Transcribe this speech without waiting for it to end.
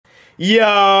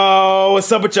Yo,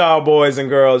 what's up with y'all boys and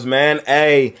girls, man?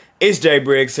 Hey, it's Jay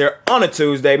Briggs here on a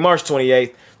Tuesday, March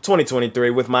 28th, 2023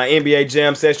 with my NBA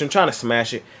Jam session, trying to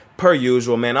smash it per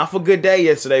usual, man. Off a good day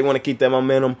yesterday, want to keep that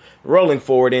momentum rolling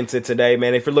forward into today,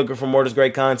 man. If you're looking for more of this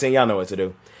great content, y'all know what to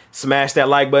do. Smash that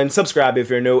like button, subscribe if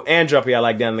you're new, and drop y'all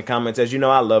like down in the comments. As you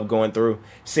know, I love going through,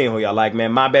 seeing who y'all like,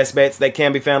 man. My best bets, they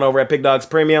can be found over at Pickdawgz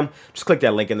Premium. Just click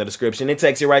that link in the description. It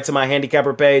takes you right to my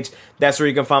handicapper page. That's where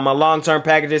you can find my long-term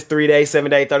packages, 3-day,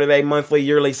 7-day, 30-day, monthly,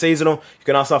 yearly, seasonal. You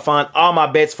can also find all my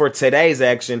bets for today's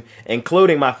action,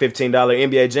 including my $15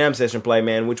 NBA Jam Session play,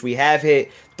 man, which we have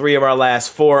hit 3 of our last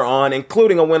 4 on,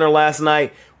 including a winner last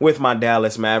night with my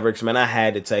Dallas Mavericks, man. I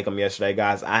had to take them yesterday,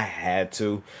 guys. I had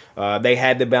to. They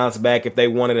had to bounce back if they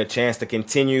wanted a chance to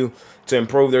continue to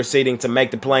improve their seeding to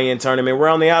make the play-in tournament. We're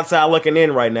on the outside looking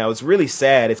in right now. It's really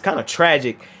sad. It's kind of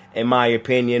tragic, in my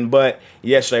opinion, but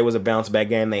yesterday was a bounce-back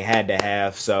game they had to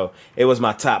have, so it was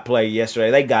my top play yesterday.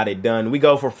 They got it done. We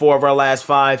go for 4 of our last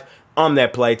 5 on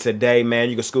that play today, man.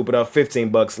 You can scoop it up, 15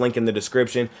 bucks, link in the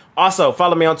description. Also,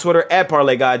 follow me on Twitter at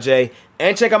ParlayGuyJ,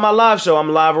 and check out my live show. I'm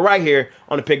live right here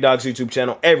on the Pick Dawgz YouTube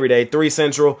channel every day, 3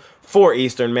 Central, 4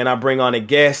 Eastern, man. I bring on a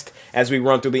guest as we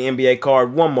run through the NBA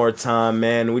card one more time,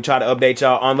 man. We try to update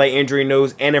y'all on late injury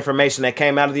news and information that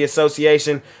came out of the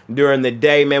association during the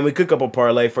day, man. We cook up a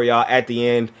parlay for y'all at the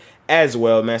end as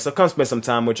well, man. So come spend some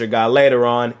time with your guy later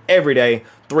on every day,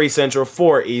 3 Central,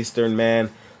 4 Eastern, man.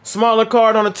 Smaller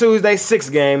card on a Tuesday, 6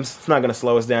 games. It's not going to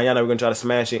slow us down. Y'all know we're going to try to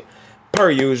smash it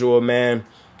per usual, man.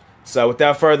 So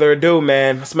without further ado,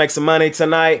 man, let's make some money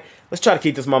tonight. Let's try to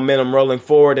keep this momentum rolling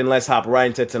forward, and let's hop right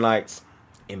into tonight's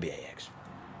NBA action.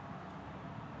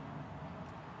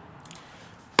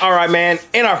 All right, man,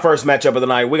 in our first matchup of the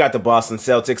night, we got the Boston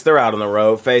Celtics. They're out on the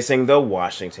road facing the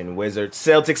Washington Wizards.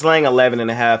 Celtics laying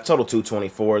 11.5, total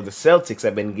 224. The Celtics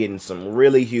have been getting some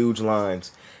really huge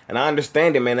lines. And I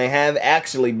understand it, man. They have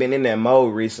actually been in that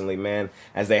mode recently, man,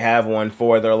 as they have won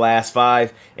 4 of their last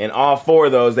 5. And all 4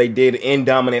 of those they did in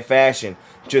dominant fashion.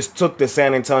 Just took the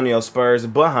San Antonio Spurs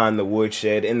behind the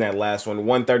woodshed in that last one,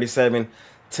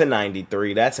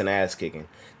 137-93. That's an ass kicking.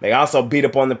 They also beat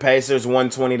up on the Pacers,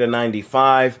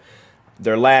 120-95.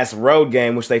 Their last road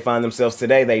game, which they find themselves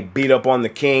today, they beat up on the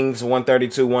Kings,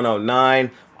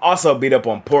 132-109. Also beat up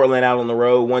on Portland out on the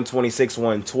road,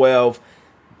 126-112.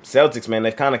 Celtics, man,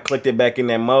 they've kind of clicked it back in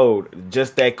that mode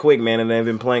just that quick, man, and they've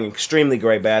been playing extremely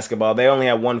great basketball. They only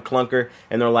had 1 clunker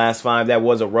in their last 5. That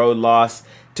was a road loss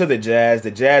to the Jazz. The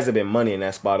Jazz have been money in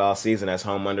that spot all season as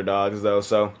home underdogs, though,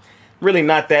 so really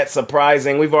not that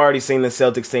surprising. We've already seen the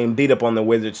Celtics team beat up on the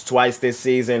Wizards twice this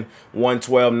season,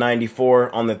 112-94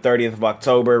 on the 30th of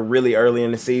October, really early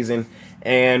in the season,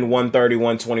 and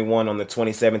 130-121 on the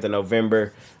 27th of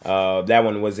November. That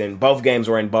one was in, both games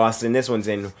were in Boston. This one's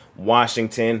in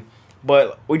Washington.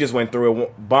 But we just went through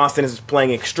it. Boston is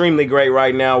playing extremely great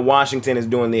right now. Washington is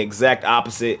doing the exact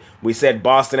opposite. We said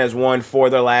Boston has won 4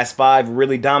 of their last 5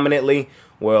 really dominantly.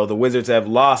 Well, the Wizards have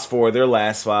lost 4 of their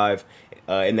last 5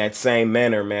 in that same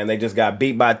manner, man. They just got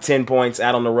beat by 10 points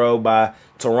out on the road by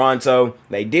Toronto.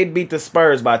 They did beat the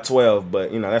Spurs by 12,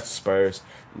 but, you know, that's the Spurs.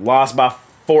 Lost by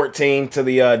 14 to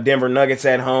the Denver Nuggets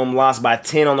at home. Lost by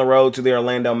 10 on the road to the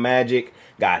Orlando Magic.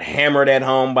 Got hammered at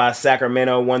home by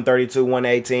Sacramento,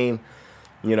 132-118.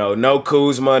 You know, no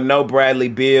Kuzma, no Bradley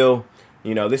Beal.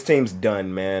 You know, this team's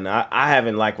done, man. I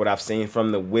haven't liked what I've seen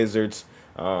from the Wizards.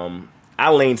 I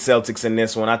lean Celtics in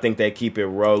this one. I think they keep it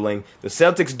rolling. The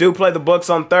Celtics do play the Bucks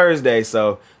on Thursday,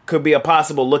 so could be a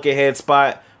possible look-ahead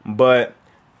spot. But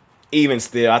even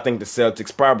still, I think the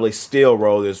Celtics probably still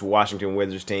roll this Washington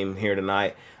Wizards team here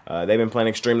tonight. They've been playing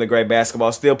extremely great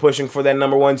basketball, still pushing for that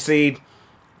 #1 seed.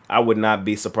 I would not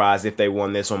be surprised if they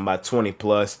won this one by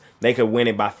 20+. They could win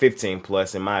it by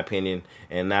 15+, in my opinion,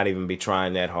 and not even be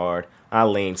trying that hard. I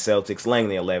lean Celtics, laying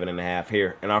the 11.5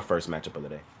 here in our first matchup of the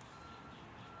day.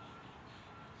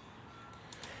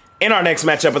 In our next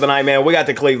matchup of the night, man, we got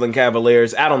the Cleveland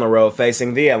Cavaliers out on the road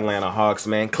facing the Atlanta Hawks,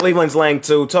 man. Cleveland's laying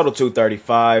 2, total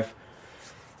 235.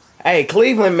 Hey,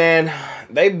 Cleveland, man,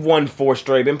 they've won 4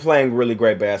 straight. Been playing really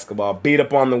great basketball. Beat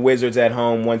up on the Wizards at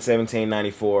home,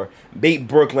 117-94. Beat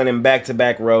Brooklyn in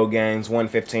back-to-back road games,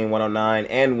 115-109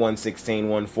 and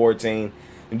 116-114.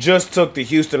 Just took the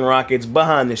Houston Rockets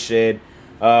behind the shed,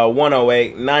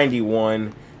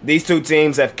 108-91. These two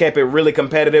teams have kept it really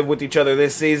competitive with each other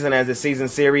this season, as the season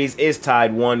series is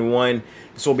tied 1-1.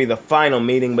 This will be the final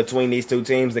meeting between these two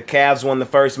teams. The Cavs won the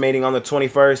first meeting on the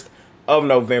 21st of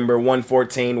November,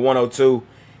 114-102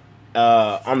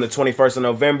 on the 21st of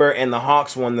November, and the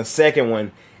Hawks won the second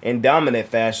one in dominant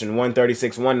fashion,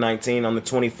 136-119 on the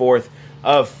 24th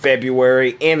of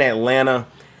February in Atlanta.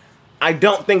 I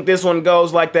don't think this one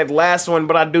goes like that last one,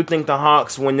 but I do think the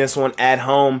Hawks win this one at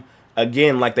home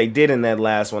again like they did in that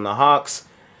last one. The Hawks,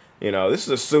 you know, this is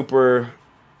a super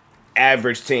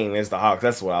average team is the Hawks.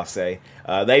 That's what I'll say.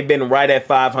 They've been right at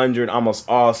 500 almost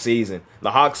all season.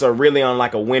 The Hawks are really on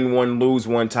like a win one, lose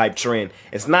one type trend.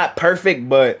 It's not perfect,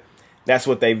 but that's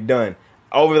what they've done.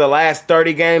 Over the last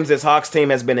 30 games, this Hawks team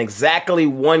has been exactly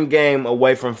one game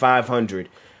away from 500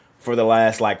 for the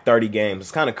last like 30 games.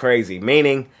 It's kind of crazy,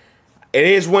 meaning it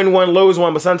is win one, lose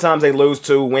one, but sometimes they lose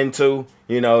two, win two,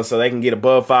 you know, so they can get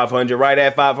above 500, right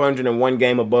at 500 and one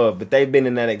game above. But they've been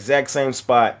in that exact same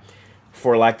spot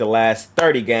for like the last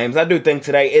 30 games. I do think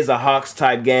today is a Hawks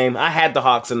type game. I had the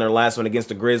Hawks in their last one against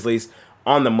the Grizzlies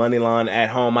on the money line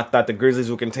at home. I thought the Grizzlies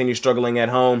would continue struggling at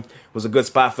home. It was a good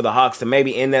spot for the Hawks to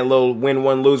maybe end that little win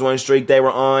one, lose one streak they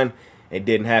were on. It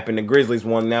didn't happen. The Grizzlies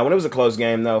won now. When it was a close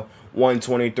game, though,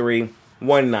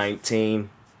 123-119.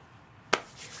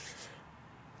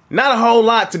 Not a whole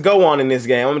lot to go on in this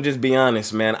game. I'm going to just be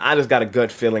honest, man. I just got a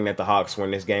gut feeling that the Hawks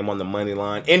win this game on the money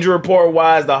line. Injury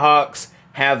report-wise, the Hawks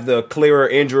have the clearer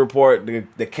injury report.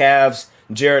 The Cavs,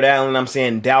 Jared Allen, I'm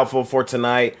saying doubtful for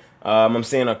tonight. I'm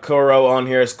seeing Okoro on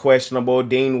here is questionable.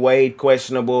 Dean Wade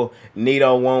questionable.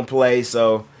 Nito won't play.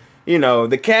 So, you know,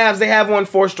 the Cavs, they have won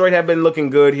 4 straight, have been looking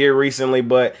good here recently.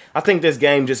 But I think this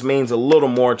game just means a little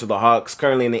more to the Hawks.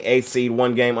 Currently in the 8th seed,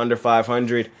 one game under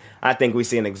 500. I think we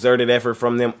see an exerted effort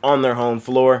from them on their home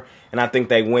floor. And I think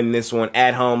they win this one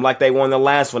at home like they won the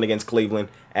last one against Cleveland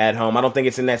at home. I don't think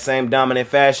it's in that same dominant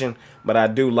fashion, but I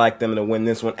do like them to win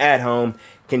this one at home.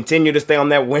 Continue to stay on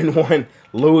that win one,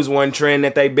 lose one trend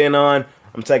that they've been on.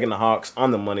 I'm taking the Hawks on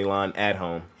the money line at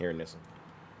home here in this one.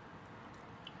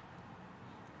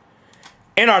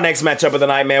 In our next matchup of the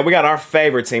night, man, we got our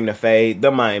favorite team to fade,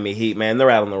 the Miami Heat, man. They're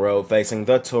out on the road facing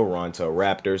the Toronto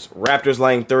Raptors. Raptors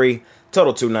laying 3,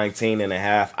 total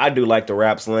 219.5. I do like the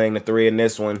Raps laying the 3 in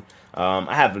this one.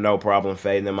 I have no problem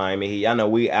fading the Miami Heat. I know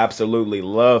we absolutely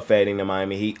love fading the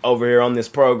Miami Heat over here on this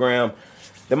program.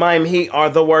 The Miami Heat are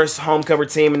the worst home cover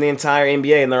team in the entire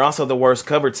NBA, and they're also the worst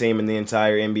cover team in the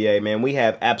entire NBA, man. We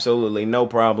have absolutely no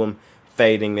problem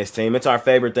fading this team. It's our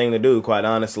favorite thing to do, quite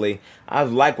honestly. I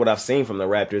like what I've seen from the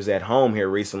Raptors at home here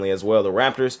recently as well. The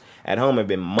Raptors at home have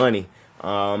been money.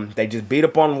 They just beat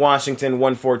up on Washington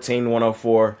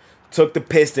 114-104. Took the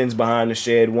Pistons behind the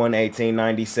shed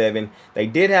 118-97. They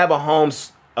did have a home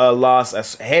loss, a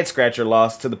head-scratcher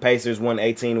loss to the Pacers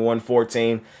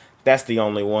 118-114. That's the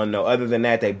only one, though. Other than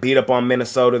that, they beat up on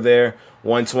Minnesota there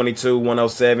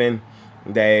 122-107.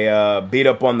 They beat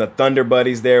up on the Thunder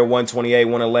Buddies there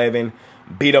 128-111.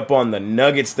 Beat up on the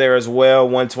Nuggets there as well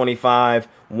 125-110.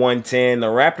 The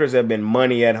Raptors have been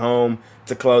money at home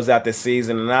to close out the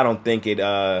season, and I don't think it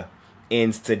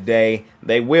ends today.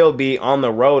 They will be on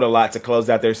the road a lot to close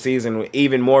out their season.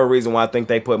 Even more reason why I think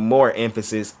they put more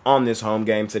emphasis on this home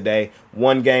game today.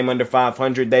 One game under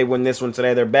 500. They win this one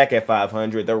today. They're back at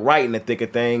 500. They're right in the thick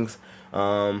of things.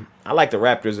 I like the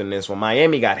Raptors in this one.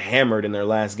 Miami got hammered in their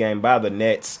last game by the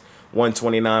Nets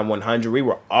 129-100. We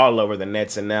were all over the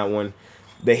Nets in that one.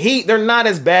 The Heat, they're not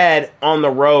as bad on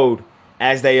the road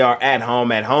as they are at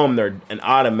home. At home, they're an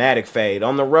automatic fade.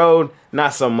 On the road,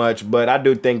 not so much, but I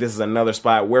do think this is another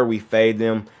spot where we fade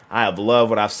them. I have loved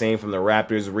what I've seen from the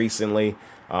Raptors recently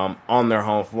on their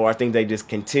home floor. I think they just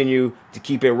continue to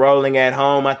keep it rolling at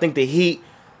home. I think the Heat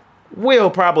will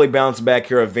probably bounce back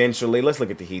here eventually. Let's look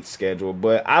at the Heat schedule,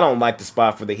 but I don't like the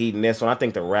spot for the Heat in this one. I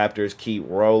think the Raptors keep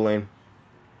rolling.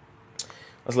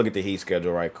 Let's look at the Heat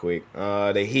schedule right quick.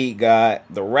 The Heat got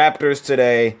the Raptors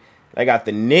today. They got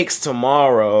the Knicks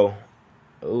tomorrow.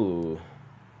 Ooh.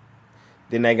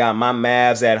 Then they got my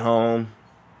Mavs at home.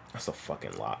 That's a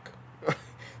fucking lock.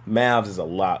 Mavs is a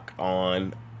lock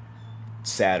on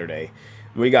Saturday.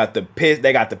 They got the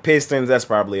Pistons. That's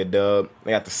probably a dub.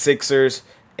 They got the Sixers,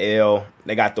 L.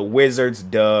 They got the Wizards,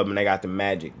 dub. And they got the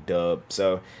Magic, dub.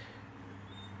 So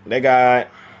they got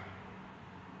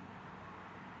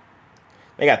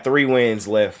 3 wins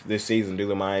left this season due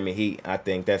to Miami Heat. I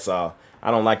think that's all. I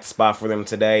don't like the spot for them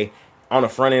today. On the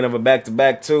front end of a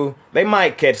back-to-back, too. They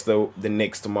might catch the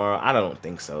Knicks tomorrow. I don't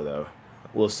think so, though.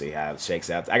 We'll see how it shakes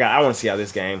out. I want to see how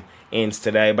this game ends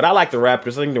today. But I like the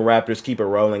Raptors. I think the Raptors keep it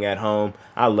rolling at home.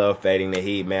 I love fading the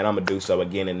Heat, man. I'm going to do so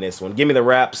again in this one. Give me the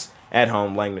Raps at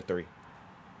home, laying the 3.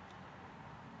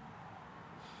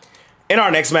 In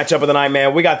our next matchup of the night,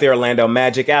 man, we got the Orlando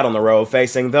Magic out on the road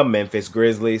facing the Memphis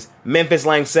Grizzlies. Memphis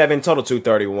laying 7, total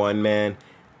 231, man.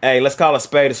 Hey, let's call a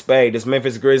spade a spade. This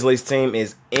Memphis Grizzlies team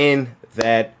is in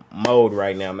that mode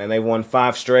right now, man. They won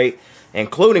 5 straight,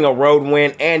 including a road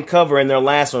win and cover in their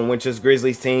last one, which is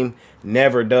Grizzlies team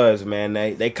never does, man.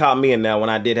 They caught me in that one.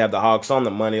 I did have the Hawks on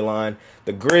the money line.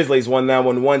 The Grizzlies won that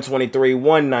one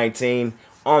 123-119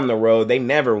 on the road. They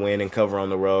never win and cover on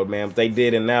the road, man, but they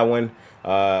did in that one.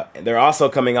 They're also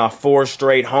coming off 4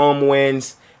 straight home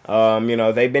wins. You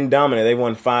know, they've been dominant. They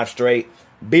won 5 straight.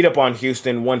 Beat up on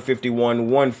Houston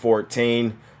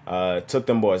 151-114. Took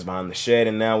them boys behind the shed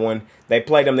in that one. They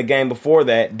played them the game before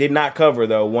that. Did not cover,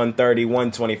 though,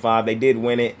 130-125. They did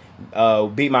win it.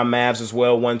 Beat my Mavs as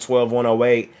well,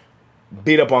 112-108.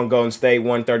 Beat up on Golden State,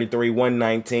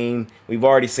 133-119. We've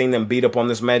already seen them beat up on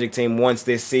this Magic team once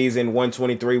this season,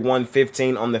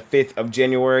 123-115 on the 5th of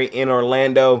January in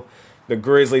Orlando. The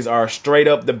Grizzlies are straight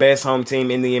up the best home team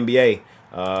in the NBA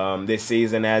this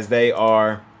season, as they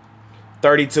are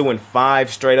 32-5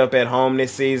 straight up at home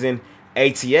this season.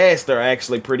 ATS, they're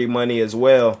actually pretty money as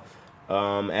well,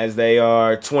 as they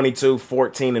are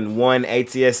 22-14-1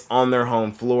 ATS on their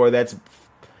home floor. That's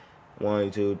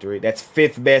 1, 2, 3. That's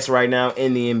 5th best right now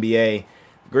in the NBA.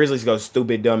 Grizzlies go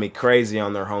stupid, dummy, crazy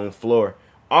on their home floor.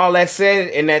 All that said,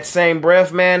 in that same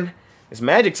breath, man, this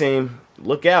Magic team,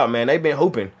 look out, man. They've been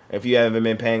hooping. If you haven't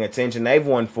been paying attention, they've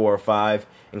won 4 or 5,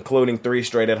 including 3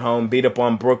 straight at home. Beat up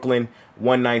on Brooklyn,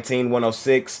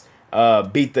 119-106.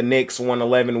 Beat the Knicks,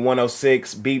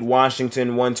 111-106. Beat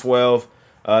Washington,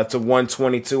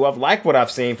 112-122. I've liked what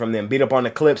I've seen from them. Beat up on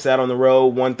the Clips out on the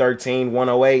road,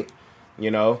 113-108.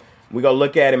 You know, we go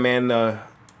look at it, man.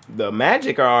 The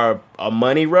Magic are a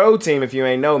money road team, if you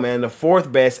ain't know, man. The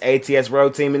 4th best ATS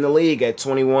road team in the league at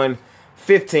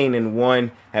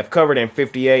 21-15-1. Have covered in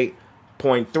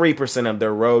 58.3% of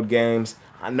their road games.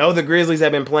 I know the Grizzlies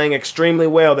have been playing extremely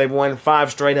well. They've won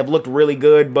 5 straight, have looked really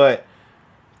good, but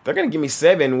they're going to give me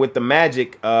 7 with the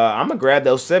Magic. I'm going to grab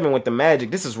those 7 with the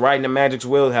Magic. This is right in the Magic's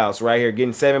wheelhouse right here,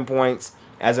 getting 7 points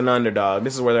as an underdog.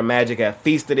 This is where the Magic have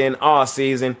feasted in all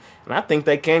season, and I think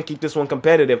they can keep this one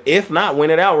competitive, if not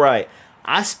win it outright.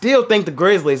 I still think the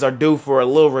Grizzlies are due for a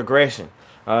little regression.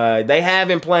 They have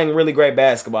been playing really great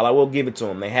basketball. I will give it to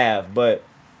them. They have, but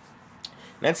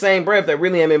in that same breath, they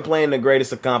really haven't been playing the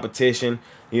greatest of competition.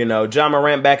 You know, Ja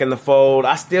Morant back in the fold.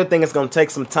 I still think it's going to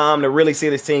take some time to really see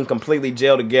this team completely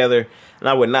gel together. And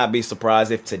I would not be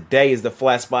surprised if today is the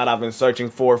flat spot I've been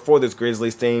searching for this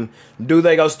Grizzlies team. Do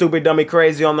they go stupid, dummy,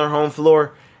 crazy on their home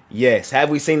floor? Yes. Have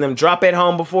we seen them drop at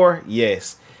home before?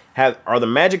 Yes. Are the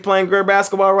Magic playing great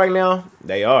basketball right now?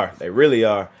 They are. They really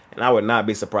are. And I would not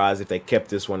be surprised if they kept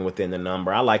this one within the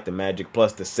number. I like the Magic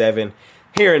plus the 7.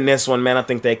 Here in this one, man, I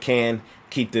think they can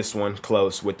keep this one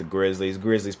close with the Grizzlies.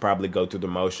 Grizzlies probably go through the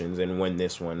motions and win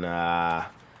this one by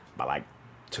like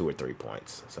 2 or 3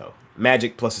 points. So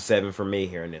Magic plus a 7 for me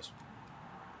here in this one.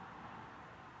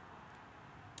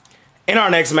 In our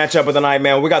next matchup of the night,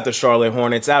 man, we got the Charlotte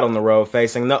Hornets out on the road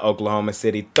facing the Oklahoma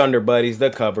City Thunder Buddies, the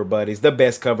cover buddies, the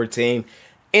best cover team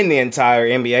in the entire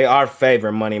NBA, our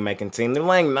favorite money-making team. They're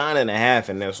laying 9.5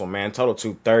 in this one, man. Total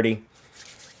 230.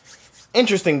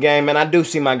 Interesting game, and I do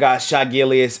see my guy Shai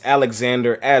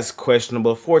Gilgeous-Alexander as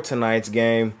questionable for tonight's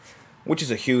game, which is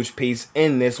a huge piece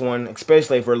in this one,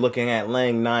 especially if we're looking at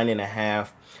laying 9.5.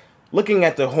 Looking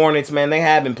at the Hornets, man, they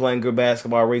have been playing good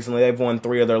basketball recently. They've won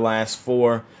 3 of their last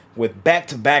 4 with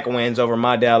back-to-back wins over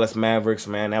my Dallas Mavericks,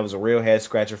 man. That was a real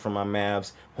head-scratcher for my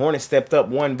Mavs. Hornets stepped up,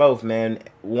 won both, man.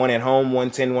 One at home,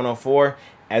 110-104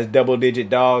 as double-digit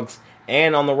dogs,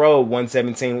 and on the road,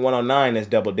 117-109 as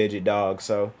double-digit dogs.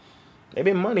 So they've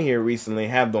been money here recently.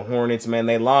 Have the Hornets, man.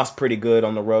 They lost pretty good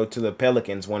on the road to the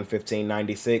Pelicans,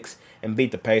 115-96, and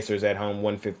beat the Pacers at home,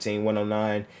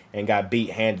 115-109, and got beat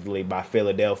handedly by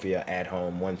Philadelphia at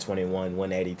home,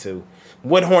 121-182.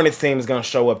 What Hornets team is going to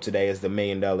show up today is the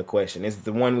million-dollar question. Is it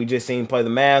the one we just seen play the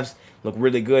Mavs, look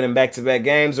really good in back-to-back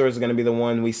games, or is it going to be the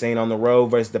one we seen on the road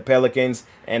versus the Pelicans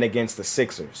and against the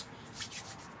Sixers?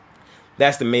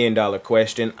 That's the million-dollar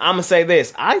question. I'm going to say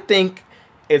this. I think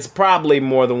it's probably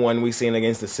more the one we seen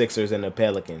against the Sixers and the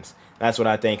Pelicans. That's what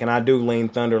I think. And I do lean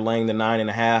Thunder laying the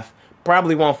 9.5.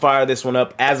 Probably won't fire this one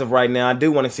up as of right now. I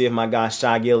do want to see if my guy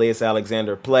Shai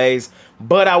Gilgeous-Alexander plays.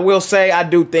 But I will say I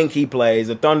do think he plays.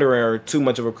 The Thunder are too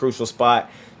much of a crucial spot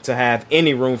to have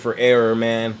any room for error,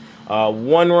 man.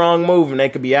 One wrong move and they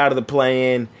could be out of the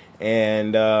play-in.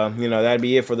 And, you know, that'd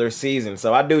be it for their season.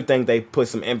 So I do think they put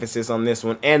some emphasis on this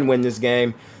one and win this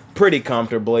game pretty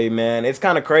comfortably, man. It's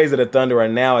kind of crazy the Thunder are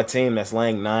now a team that's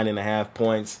laying 9.5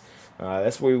 points.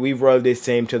 That's where we've rode this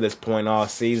team to this point all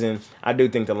season. I do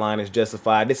think the line is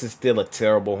justified. This is still a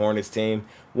terrible Hornets team.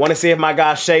 Want to see if my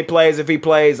guy Shea plays. If he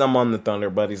plays, I'm on the Thunder,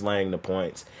 but he's laying the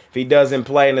points. If he doesn't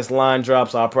play and this line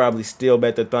drops, I'll probably still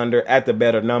bet the Thunder at the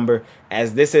better number,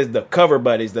 as this is the cover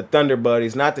buddies, the Thunder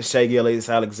buddies, not the Shea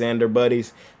Gilgeous-Alexander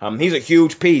buddies. He's a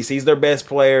huge piece. He's their best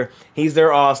player. He's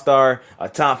their all-star, a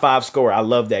top 5 scorer. I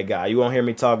love that guy. You won't hear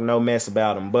me talk no mess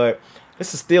about him, but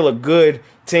this is still a good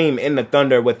team in the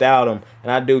Thunder without him.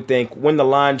 And I do think when the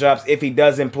line drops, if he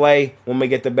doesn't play, when we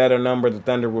get the better number, the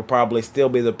Thunder will probably still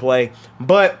be the play.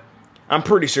 But I'm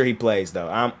pretty sure he plays,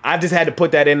 though. I just had to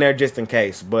put that in there just in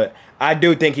case. But I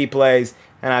do think he plays,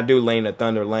 and I do lean the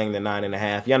Thunder, laying the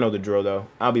 9.5. Y'all know the drill, though.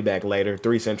 I'll be back later,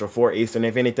 3 Central, 4 Eastern.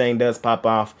 If anything does pop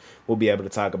off, we'll be able to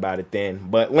talk about it then.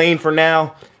 But lean for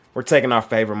now. We're taking our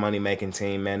favorite money-making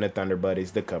team, man, the Thunder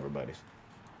buddies, the cover buddies.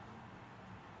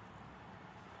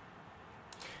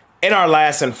 In our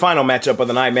last and final matchup of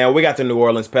the night, man, we got the New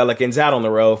Orleans Pelicans out on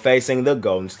the road facing the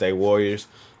Golden State Warriors.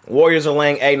 Warriors are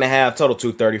laying 8.5, total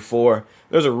 234.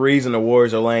 There's a reason the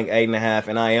Warriors are laying 8.5,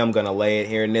 and I am going to lay it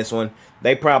here in this one.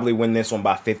 They probably win this one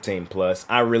by 15 plus.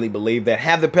 I really believe that.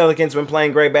 Have the Pelicans been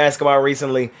playing great basketball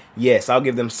recently? Yes, I'll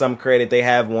give them some credit. They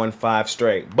have won 5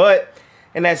 straight. But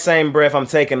in that same breath, I'm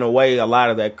taking away a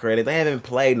lot of that credit. They haven't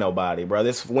played nobody, bro.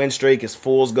 This win streak is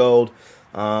fool's gold.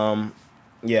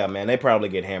 Yeah, man, they probably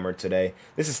get hammered today.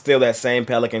 This is still that same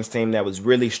Pelicans team that was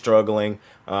really struggling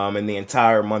in the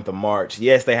entire month of March.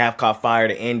 Yes, they have caught fire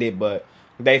to end it, but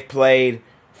they've played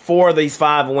 4 of these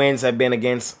 5 wins have been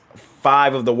against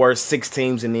 5 of the worst 6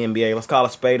 teams in the NBA. Let's call a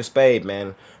spade,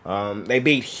 man. They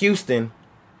beat Houston,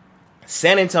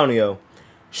 San Antonio,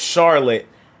 Charlotte,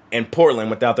 and Portland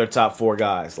without their top 4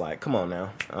 guys. Like, come on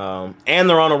now. And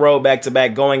they're on a road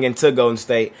back-to-back going into Golden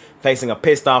State, facing a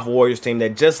pissed-off Warriors team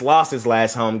that just lost its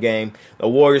last home game. The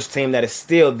Warriors team that is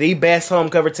still the best home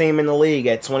cover team in the league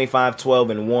at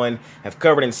 25-12-1, have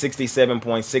covered in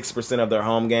 67.6% of their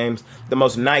home games. The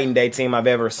most night-and-day team I've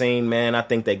ever seen, man. I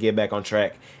think they get back on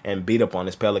track and beat up on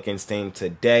this Pelicans team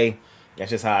today.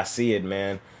 That's just how I see it,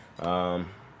 man.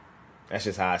 That's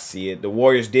just how I see it. The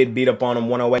Warriors did beat up on them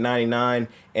 108-99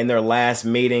 in their last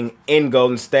meeting in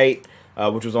Golden State,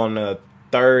 which was on the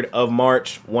 3rd of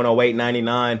March,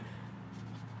 108-99.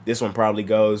 This one probably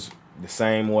goes the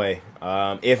same way,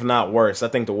 if not worse. I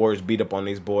think the Warriors beat up on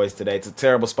these boys today. It's a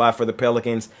terrible spot for the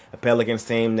Pelicans, a Pelicans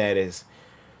team that is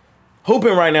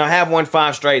hooping right now. Have won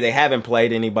 5 straight. They haven't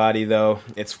played anybody, though.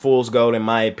 It's fool's gold, in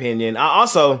my opinion. I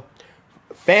also,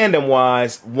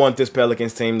 fandom-wise, want this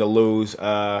Pelicans team to lose,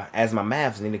 as my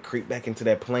Mavs need to creep back into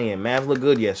that plan. Mavs looked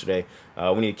good yesterday.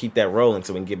 We need to keep that rolling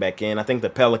so we can get back in. I think the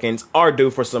Pelicans are due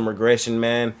for some regression,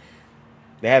 man.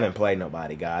 They haven't played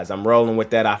nobody, guys. I'm rolling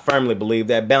with that. I firmly believe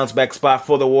that. Bounce-back spot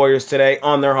for the Warriors today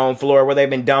on their home floor where they've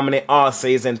been dominant all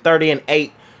season.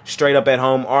 30-8 straight up at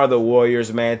home are the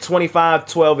Warriors, man.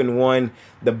 25-12-1,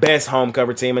 the best home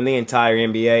cover team in the entire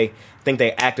NBA. I think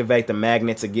they activate the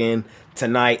magnets again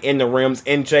tonight in the rims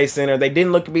in Chase Center. They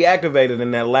didn't look to be activated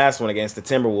in that last one against the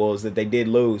Timberwolves that they did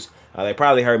lose. They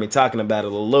probably heard me talking about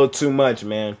it a little too much,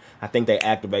 man. I think they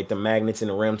activate the magnets in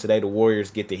the rim today. The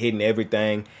Warriors get to hitting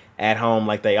everything at home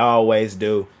like they always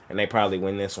do, and they probably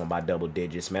win this one by double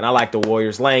digits, man. I like the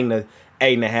Warriors laying the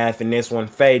 8.5 in this one,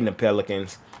 fading the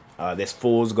Pelicans. This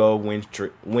fool's gold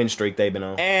win streak they've been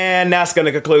on. And that's going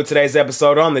to conclude today's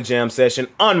episode on the Jam Session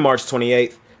on March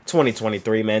 28th.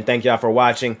 2023, man. Thank y'all for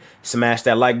watching. Smash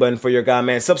that like button for your guy,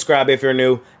 man. Subscribe if you're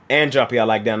new, and drop y'all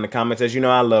like down in the comments. As you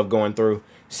know, I love going through,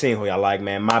 seeing who y'all like,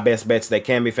 man. My best bets, they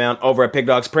can be found over at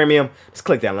Pickdawgz Premium. Just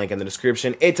click that link in the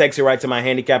description. It takes you right to my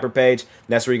Handicapper page.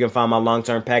 That's where you can find my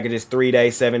long-term packages, 3-day,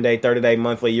 7-day, 30-day,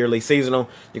 monthly, yearly, seasonal.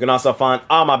 You can also find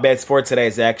all my bets for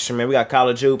today's action, man. We got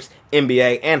college hoops,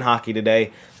 NBA, and hockey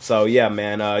today. So, yeah,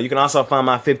 man, you can also find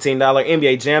my $15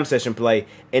 NBA Jam Session play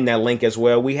in that link as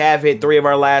well. We have hit 3 of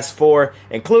our last 4,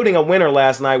 including a winner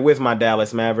last night with my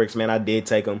Dallas Mavericks. Man, I did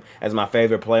take them as my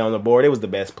favorite play on the board. It was the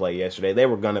best play yesterday. They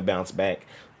were going to bounce back.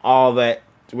 All that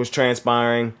was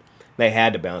transpiring, they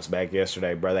had to bounce back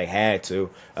yesterday, bro. They had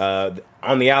to.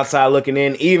 On the outside looking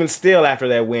in, even still after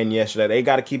that win yesterday, they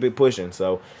got to keep it pushing.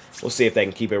 So we'll see if they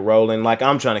can keep it rolling like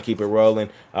I'm trying to keep it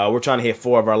rolling. We're trying to hit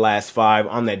 4 of our last 5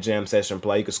 on that Jam Session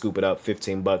play. You can scoop it up,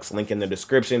 $15. Link in the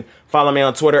description. Follow me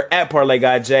on Twitter at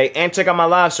ParlayGuyJ, and check out my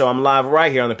live show. I'm live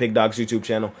right here on the Pick Dawgz YouTube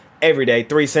channel every day,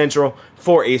 3 Central,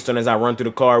 4 Eastern, as I run through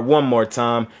the card one more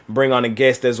time. Bring on a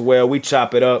guest as well. We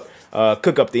chop it up.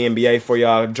 Cook up the NBA for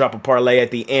y'all, drop a parlay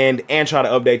at the end, and try to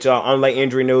update y'all on late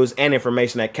injury news and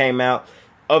information that came out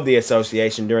of the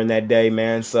association during that day,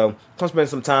 man. So come spend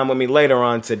some time with me later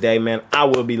on today, man. I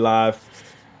will be live.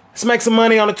 Let's make some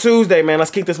money on a Tuesday, man.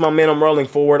 Let's keep this momentum rolling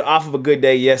forward off of a good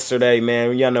day yesterday,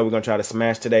 man. Y'all know we're going to try to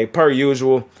smash today, per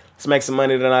usual. Let's make some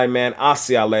money tonight, man. I'll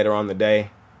see y'all later on the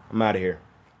day. I'm out of here.